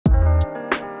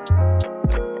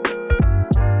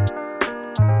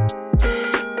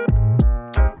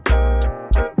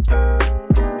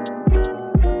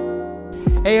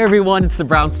everyone, it's the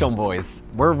Brownstone boys.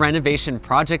 We're renovation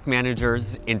project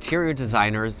managers, interior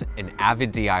designers, and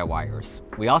avid DIYers.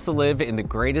 We also live in the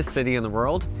greatest city in the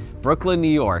world, Brooklyn,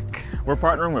 New York. We're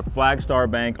partnering with Flagstar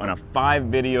Bank on a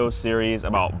 5-video series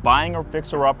about buying a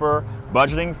fixer-upper,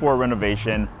 budgeting for a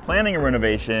renovation, planning a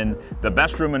renovation, the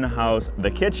best room in the house, the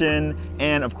kitchen,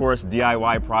 and of course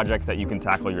DIY projects that you can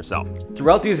tackle yourself.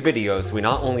 Throughout these videos, we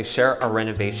not only share our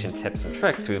renovation tips and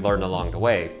tricks we learned along the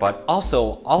way, but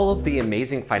also all of the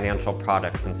amazing financial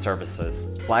products and services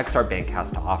Flagstar Bank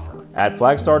has to offer. At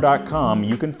Flagstar.com,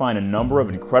 you can find a number of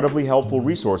incredibly helpful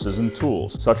resources and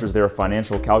tools, such as their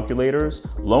financial calculators,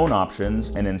 loan options,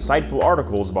 and insightful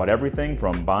articles about everything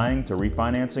from buying to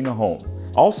refinancing a home.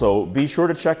 Also, be sure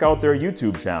to check out their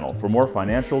YouTube channel for more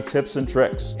financial tips and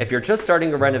tricks. If you're just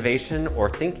starting a renovation or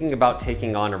thinking about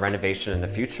taking on a renovation in the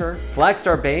future,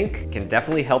 Flagstar Bank can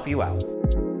definitely help you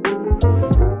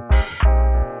out.